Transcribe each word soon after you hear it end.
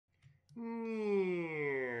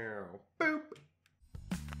Boop.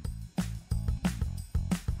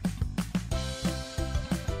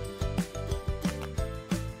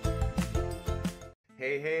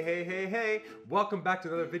 Hey. Welcome back to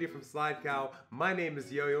another video from Slide Cow. My name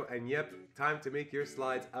is Yo-Yo, and yep, time to make your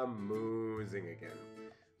slides amazing again.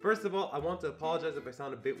 First of all, I want to apologize if I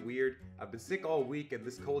sound a bit weird. I've been sick all week and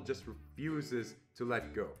this cold just refuses to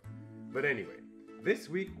let go. But anyway, this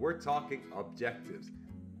week we're talking objectives.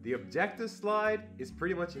 The objective slide is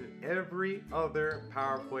pretty much in every other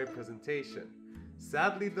PowerPoint presentation.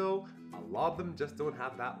 Sadly though, a lot of them just don't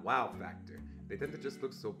have that wow factor. They tend to just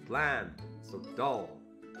look so bland, so dull.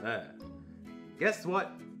 Guess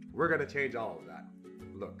what? We're gonna change all of that.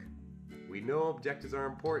 Look, we know objectives are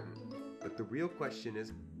important, but the real question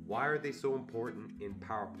is, why are they so important in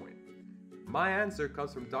PowerPoint? My answer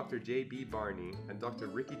comes from Dr. J.B. Barney and Dr.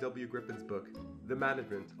 Ricky W. Griffin's book, The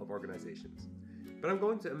Management of Organizations. But I'm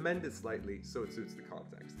going to amend it slightly so it suits the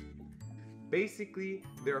context. Basically,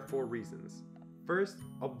 there are 4 reasons. First,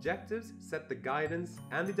 objectives set the guidance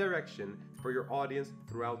and the direction for your audience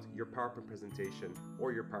throughout your PowerPoint presentation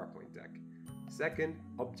or your PowerPoint deck. Second,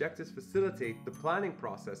 objectives facilitate the planning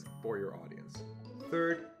process for your audience.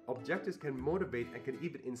 Third, objectives can motivate and can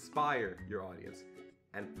even inspire your audience.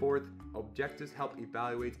 And fourth, objectives help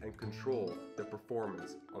evaluate and control the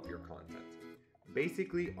performance of your content.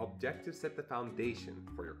 Basically, objectives set the foundation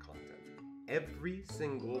for your content. Every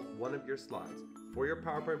single one of your slides for your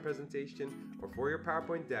PowerPoint presentation or for your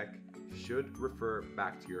PowerPoint deck should refer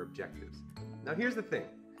back to your objectives. Now here's the thing,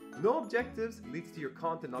 no objectives leads to your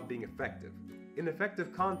content not being effective.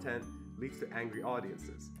 Ineffective content leads to angry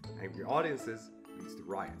audiences. Angry audiences leads to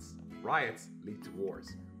riots. Riots lead to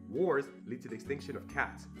wars. Wars lead to the extinction of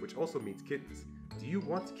cats, which also means kittens. Do you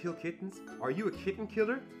want to kill kittens? Are you a kitten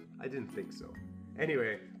killer? I didn't think so.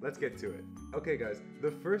 Anyway, let's get to it. Okay guys,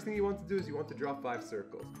 the first thing you want to do is you want to draw 5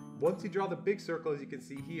 circles. Once you draw the big circle, as you can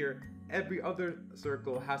see here, every other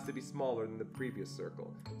circle has to be smaller than the previous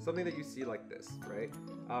circle. Something that you see like this, right?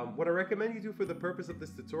 What I recommend you do for the purpose of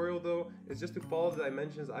this tutorial though, is just to follow the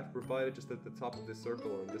dimensions I've provided just at the top of this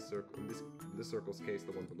circle, or in this circle's case,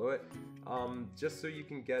 the one below it. Just so you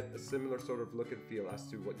can get a similar sort of look and feel as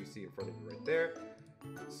to what you see in front of you right there.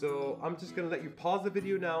 So I'm just going to let you pause the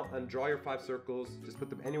video now and draw your 5 circles. Just put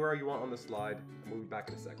them anywhere you want on the slide, and we'll be back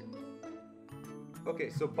in a second. Okay,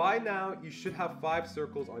 so by now you should have 5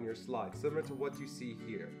 circles on your slide, similar to what you see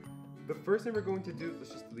here. The first thing we're going to do, let's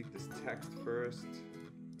just delete this text first.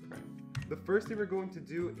 Okay. The first thing we're going to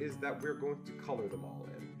do is that we're going to color them all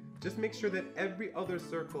in. Just make sure that every other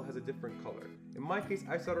circle has a different color. In my case,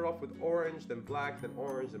 I started off with orange, then black, then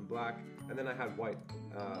orange, then black, and then I had white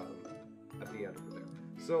at the end over there.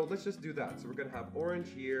 So let's just do that. So we're gonna have orange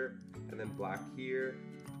here, and then black here,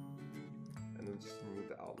 and then just remove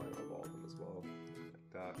the outline of all of them as well,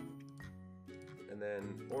 like that. And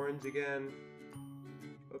then orange again.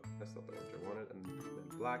 Oops, that's not the orange I wanted. And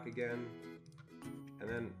then black again. And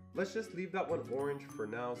then let's just leave that one orange for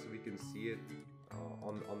now so we can see it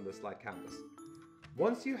on the slide canvas.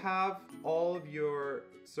 Once you have all of your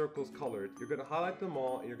circles colored, you're going to highlight them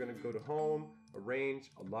all and you're going to go to Home,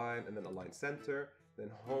 Arrange, Align, and then Align Center. Then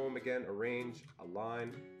Home again, Arrange,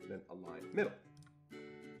 Align, and then Align Middle.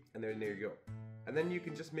 And there you go. And then you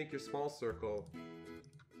can just make your small circle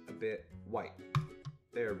a bit white.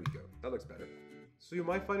 There we go. That looks better. So you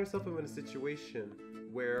might find yourself in a situation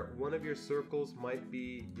where one of your circles might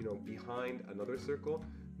be, behind another circle.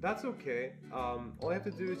 That's okay. All I have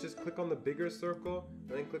to do is just click on the bigger circle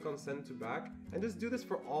and then click on Send to Back, and just do this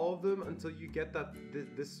for all of them until you get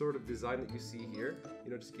this sort of design that you see here.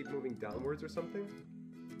 Just keep moving downwards or something.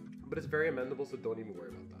 But it's very amendable, so don't even worry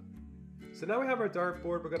about that. So now we have our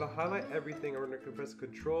dartboard. We're going to highlight everything. We're going to press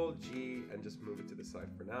Control G and just move it to the side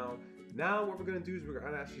for now. Now what we're going to do is we're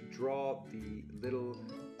going to actually draw the little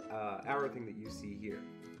arrow thing that you see here.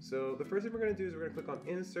 So the first thing we're going to do is we're going to click on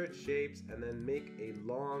Insert Shapes and then make a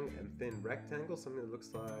long and thin rectangle, something that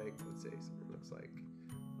looks like, let's say, something that looks like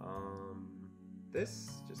this.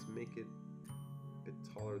 Just make it a bit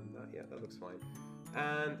taller than that. Yeah, that looks fine.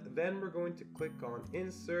 And then we're going to click on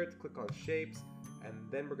Insert, click on Shapes, and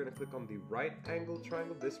then we're going to click on the right angle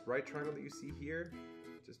triangle, this right triangle that you see here.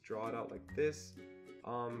 Just draw it out like this.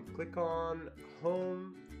 Click on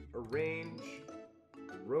Home, Arrange,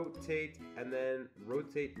 Rotate, and then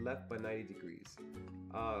rotate left by 90 degrees.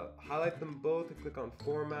 Highlight them both and click on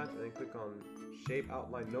Format, and then click on Shape,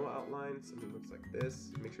 Outline, No Outline. Something looks like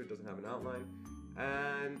this. Make sure it doesn't have an outline.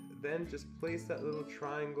 And then just place that little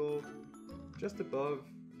triangle just above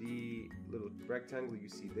the little rectangle you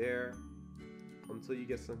see there until you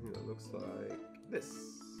get something that looks like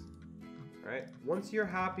this. right? Once you're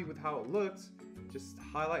happy with how it looks, just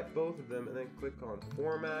highlight both of them and then click on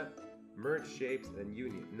Format, Merge Shapes, and then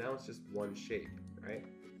Union. Now it's just one shape, right?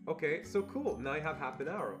 Okay, so cool. Now you have half an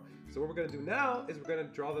arrow. So what we're going to do now is we're going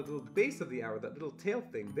to draw the little base of the arrow, that little tail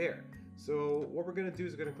thing there. So what we're going to do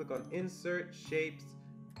is we're going to click on Insert, Shapes,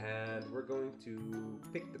 and we're going to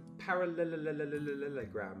pick the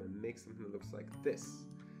parallelogram and make something that looks like this.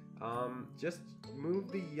 Just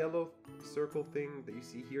move the yellow circle thing that you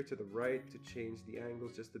see here to the right to change the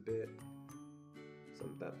angles just a bit. So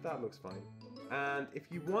that looks fine. And if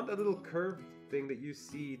you want a little curved thing that you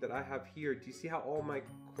see that I have here, do you see how all my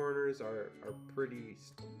corners are pretty,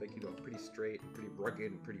 like, you know, pretty straight, pretty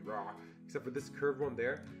rugged, and pretty raw, except for this curved one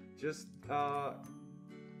there? Just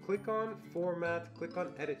click on Format, click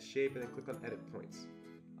on Edit Shape, and then click on Edit Points.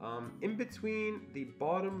 In between the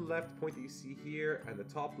bottom left point that you see here and the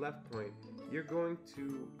top left point, you're going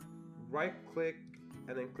to right click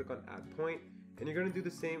and then click on Add Point. And you're going to do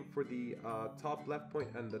the same for the top left point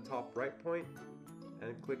and the top right point,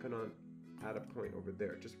 and click on Add a Point over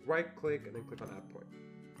there. Just right click and then click on Add Point.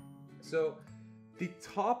 So the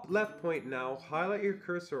top left point now, highlight your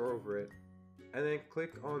cursor over it and then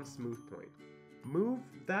click on Smooth Point. Move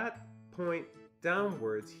that point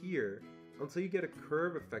downwards here until you get a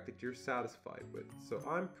curve effect that you're satisfied with. So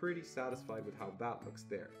I'm pretty satisfied with how that looks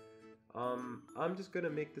there. I'm just going to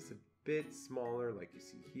make this a bit smaller like you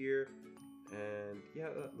see here. And yeah,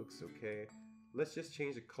 that looks okay. Let's just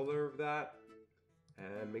change the color of that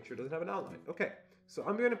and make sure it doesn't have an outline. Okay, so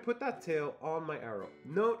I'm going to put that tail on my arrow.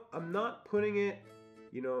 Note, I'm not putting it,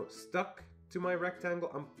 you know, stuck to my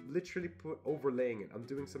rectangle. I'm literally overlaying it. I'm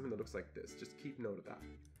doing something that looks like this. Just keep note of that.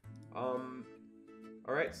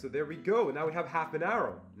 Alright, so there we go. Now we have half an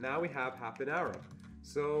arrow.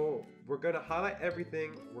 So we're going to highlight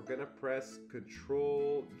everything. We're going to press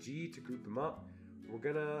Control G to group them up. We're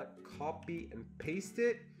gonna copy and paste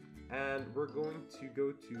it, and we're going to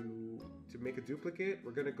go to make a duplicate.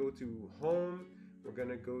 We're gonna go to Home, we're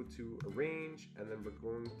gonna go to Arrange, and then we're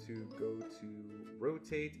going to go to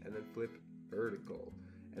Rotate, and then flip vertical.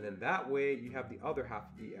 And then that way you have the other half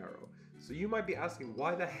of the arrow. So you might be asking,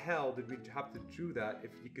 why the hell did we have to do that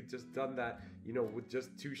if you could just done that, you know, with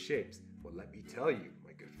just two shapes? Well, let me tell you,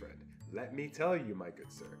 my good friend. Let me tell you, my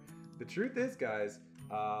good sir. The truth is, guys,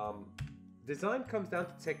 design comes down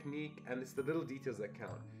to technique, and it's the little details that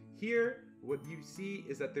count. Here, what you see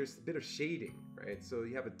is that there's a bit of shading, right? So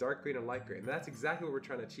you have a dark gray and a light gray, and that's exactly what we're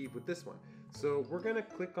trying to achieve with this one. So we're gonna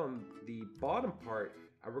click on the bottom part,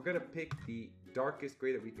 and we're gonna pick the darkest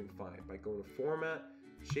gray that we can find by going to Format,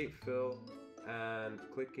 Shape Fill, and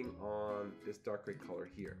clicking on this dark gray color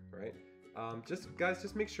here, right?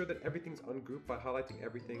 Just make sure that everything's ungrouped by highlighting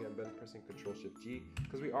everything and then pressing Control Shift G,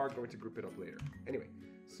 because we are going to group it up later. Anyway,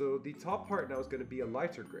 so the top part now is going to be a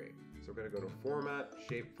lighter gray. So we're going to go to Format,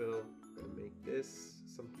 Shape Fill. I'm going to make this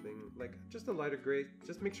something like just a lighter gray.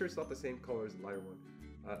 Just make sure it's not the same color as the lighter one,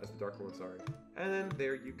 as the darker one, sorry. And then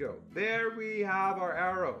there you go. There we have our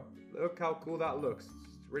arrow. Look how cool that looks.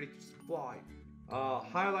 It's ready to just fly.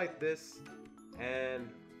 Highlight this, and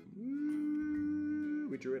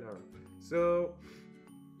we drew an arrow. So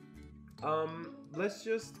let's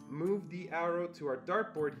just move the arrow to our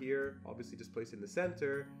dartboard here, obviously just place it in the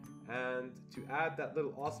center, and to add that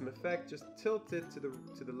little awesome effect, just tilt it to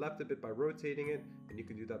the left a bit by rotating it, and you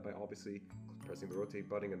can do that by obviously pressing the rotate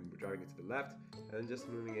button and driving it to the left, and then just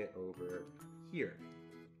moving it over here.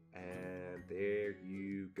 And there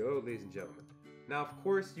you go, ladies and gentlemen. Now, of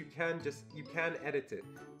course, you can edit it.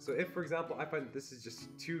 So if, for example, I find this is just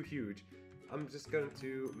too huge, I'm just going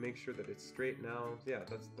to make sure that it's straight now. Yeah,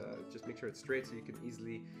 just make sure it's straight so you can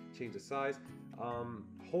easily change the size.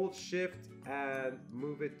 Hold Shift and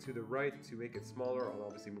move it to the right to make it smaller. I'll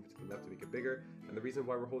obviously move it to the left to make it bigger. And the reason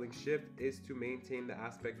why we're holding Shift is to maintain the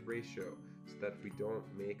aspect ratio so that we don't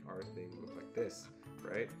make our thing look like this,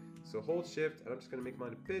 right? So hold Shift, and I'm just going to make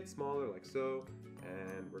mine a bit smaller like so.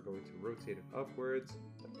 And we're going to rotate it upwards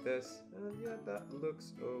like this. And yeah, that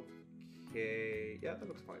looks okay. Yeah, that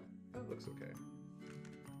looks fine. That looks okay.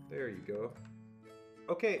 There you go.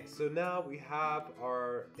 Okay, so now we have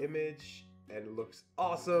our image and it looks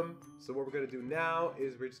awesome. So what we're gonna do now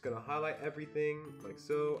is we're just gonna highlight everything like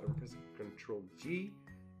so, and press Control G.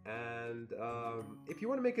 And if you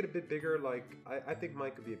want to make it a bit bigger, like I think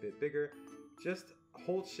mine could be a bit bigger, just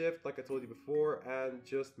hold Shift like I told you before and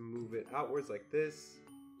just move it outwards like this.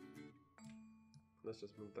 Let's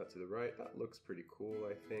just move that to the right. That looks pretty cool,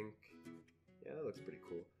 I think. Yeah, that looks pretty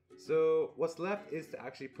cool. So what's left is to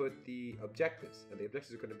actually put the objectives, and the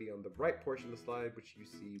objectives are going to be on the right portion of the slide, which you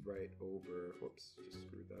see right over, whoops, just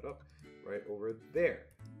screwed that up, right over there.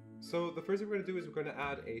 So the first thing we're going to do is we're going to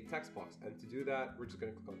add a text box, and to do that we're just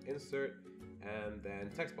going to click on insert and then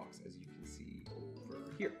text box, as you can see over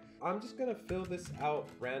here. I'm just going to fill this out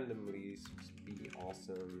randomly, so just be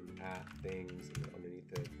awesome at things, and then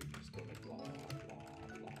underneath it we just go like blah blah blah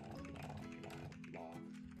blah blah blah.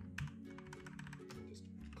 Just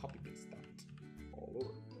copy paste that all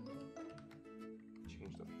over.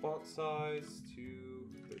 Change the font size to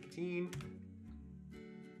 13.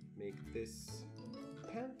 Make this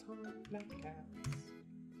Pantone Black Cat's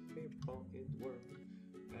favorite font in the world,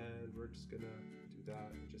 and we're just gonna do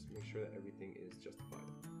that and just make sure that everything is justified.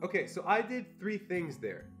 Okay, so I did 3 things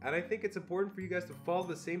there, and I think it's important for you guys to follow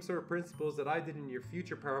the same sort of principles that I did in your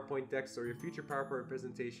future PowerPoint decks or your future PowerPoint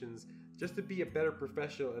presentations, just to be a better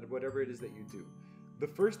professional at whatever it is that you do. The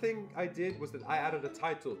first thing I did was that I added a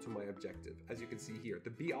title to my objective, as you can see here. The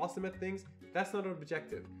be awesome at things, that's not an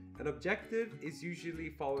objective. An objective is usually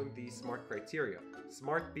following the SMART criteria.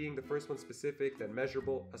 SMART being the first one specific, then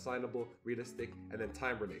measurable, assignable, realistic, and then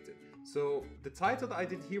time related. So the title that I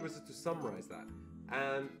did here was just to summarize that.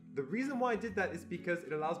 And the reason why I did that is because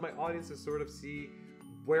it allows my audience to sort of see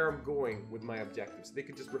where I'm going with my objectives. So they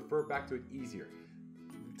can just refer back to it easier.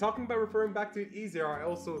 Talking about referring back to it easier, I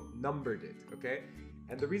also numbered it, okay?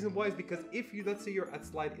 And the reason why is because if you, let's say you're at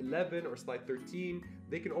slide 11 or slide 13,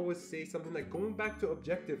 they can always say something like going back to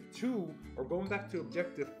objective 2 or going back to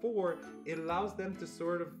objective 4. It allows them to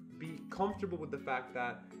sort of be comfortable with the fact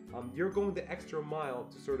that you're going the extra mile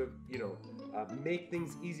to sort of, make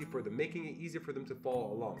things easy for them, making it easier for them to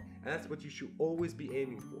follow along. And that's what you should always be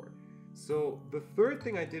aiming for. So the third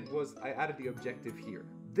thing I did was I added the objective here.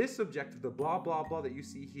 This objective, the blah blah blah that you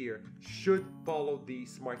see here, should follow the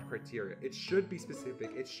SMART criteria. It should be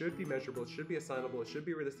specific, it should be measurable, it should be assignable, it should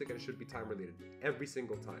be realistic, and it should be time related every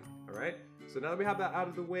single time. Alright? So now that we have that out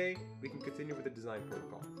of the way, we can continue with the design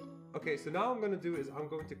protocol. Okay, so now what I'm going to do is I'm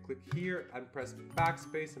going to click here and press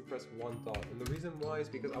backspace and press 1 dot. And the reason why is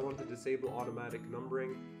because I want to disable automatic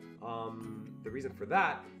numbering. The reason for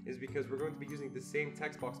that is because we're going to be using the same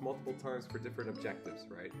text box multiple times for different objectives,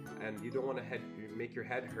 right? And you don't want to make your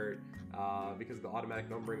head hurt because of the automatic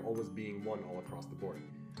numbering always being 1 all across the board.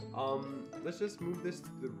 Let's just move this to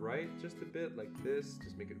the right just a bit, like this,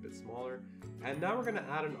 just make it a bit smaller. And now we're going to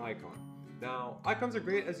add an icon. Now, icons are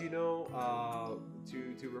great, as you know,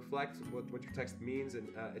 to reflect what your text means, and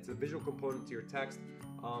it's a visual component to your text.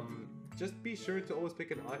 Just be sure to always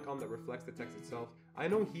pick an icon that reflects the text itself. I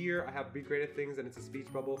know here I have big graded things and it's a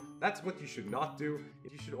speech bubble. That's what you should not do.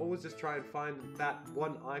 You should always just try and find that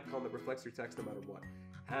one icon that reflects your text no matter what.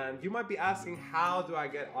 And you might be asking, how do I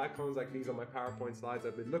get icons like these on my PowerPoint slides?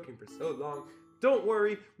 I've been looking for so long. Don't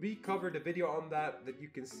worry, we covered a video on that you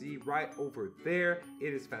can see right over there.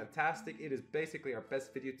 It is fantastic. It is basically our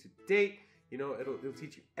best video to date. You know, it'll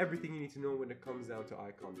teach you everything you need to know when it comes down to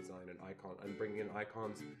icon design and bringing in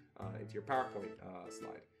icons into your PowerPoint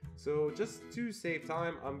slide. So just to save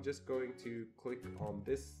time, I'm just going to click on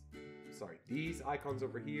these icons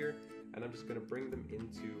over here, and I'm just going to bring them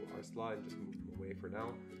into our slide and just move them away for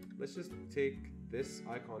now. Let's just take this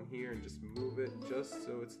icon here and just move it just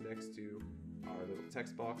so it's next to our little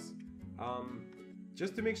text box.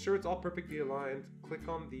 Just to make sure it's all perfectly aligned, click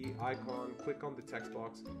on the icon, click on the text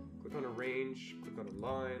box, click on arrange, click on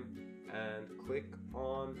align, and click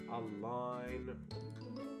on align,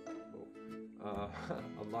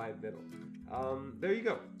 align middle. There you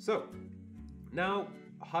go. So now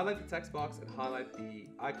highlight the text box and highlight the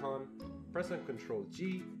icon, press on Ctrl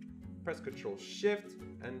G, press Ctrl Shift,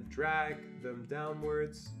 and drag them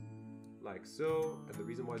downwards like so. And the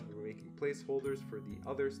reason why is we're making placeholders for the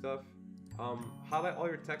other stuff. Highlight all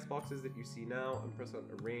your text boxes that you see now and press on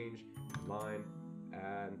arrange, align,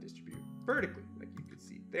 and distribute vertically, like you can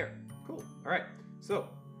see there. Cool. All right. So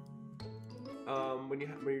when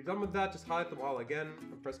you're done with that, just highlight them all again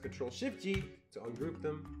and press Ctrl Shift G to ungroup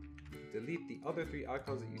them. Delete the other 3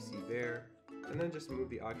 icons that you see there, and then just move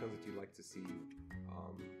the icons that you like to see.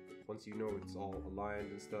 Once you know it's all aligned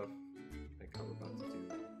and stuff, like I'm about to do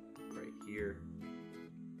right here.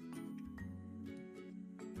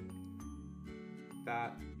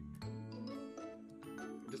 That.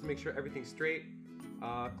 Just make sure everything's straight.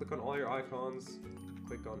 Click on all your icons,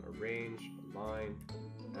 click on arrange, align,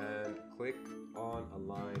 and click on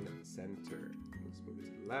align center. Let's move it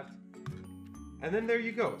to the left. And then there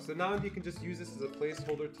you go. So now you can just use this as a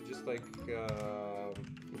placeholder to just like,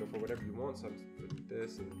 for whatever you want. So I'm just putting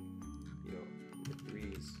this, and number 3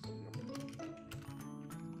 is,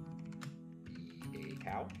 be a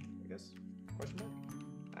cow, I guess, question mark.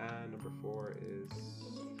 And number 4 is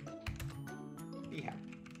be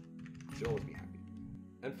happy. Should always be happy.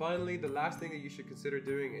 And finally, the last thing that you should consider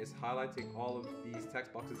doing is highlighting all of these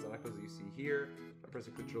text boxes and icons that you see here, and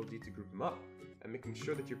pressing Ctrl D to group them up, and making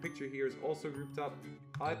sure that your picture here is also grouped up.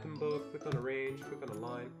 Highlight them both, click on arrange, click on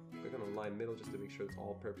align, click on align middle just to make sure it's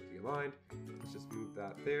all perfectly aligned. Let's just move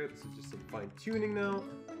that there. This is just some fine tuning now.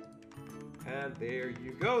 And there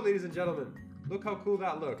you go, ladies and gentlemen. Look how cool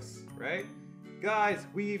that looks, right? Guys,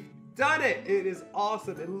 we've done it! It is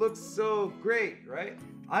awesome. It looks so great, right?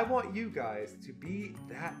 I want you guys to be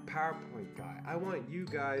that PowerPoint guy. I want you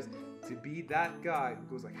guys to be that guy who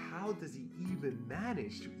goes like, how does he even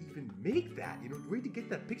manage to even make that? You know, where did he get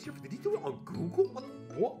that picture from? Did he do it on Google?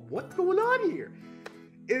 What's going on here?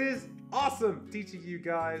 It is awesome teaching you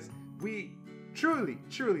guys. We truly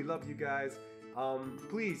love you guys.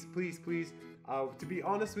 Please, to be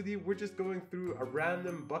honest with you, we're just going through a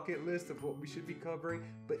random bucket list of what we should be covering.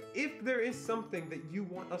 But if there is something that you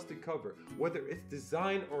want us to cover, whether it's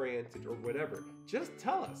design oriented or whatever, just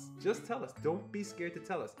tell us. Just tell us. Don't be scared to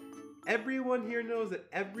tell us. Everyone here knows that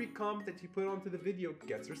every comment that you put onto the video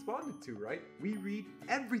gets responded to, right? We read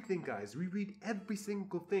everything, guys. We read every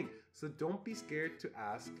single thing. So don't be scared to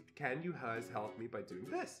ask, can you guys help me by doing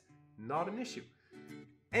this? Not an issue.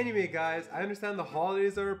 Anyway, guys, I understand the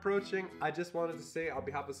holidays are approaching. I just wanted to say on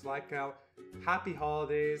behalf of SlideCal, happy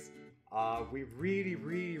holidays. We really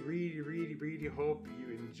hope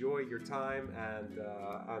you enjoy your time and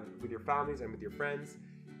with your families and with your friends.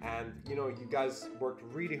 And you know, you guys worked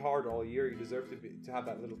really hard all year. You deserve to have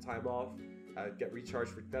that little time off, get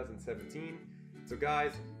recharged for 2017. So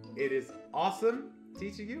guys, it is awesome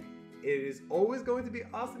teaching you. It is always going to be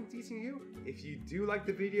awesome teaching you. If you do like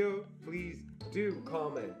the video, please do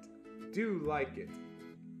comment, do like it,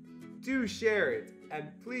 do share it,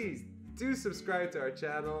 and please do subscribe to our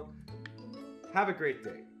channel. Have a great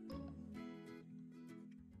day.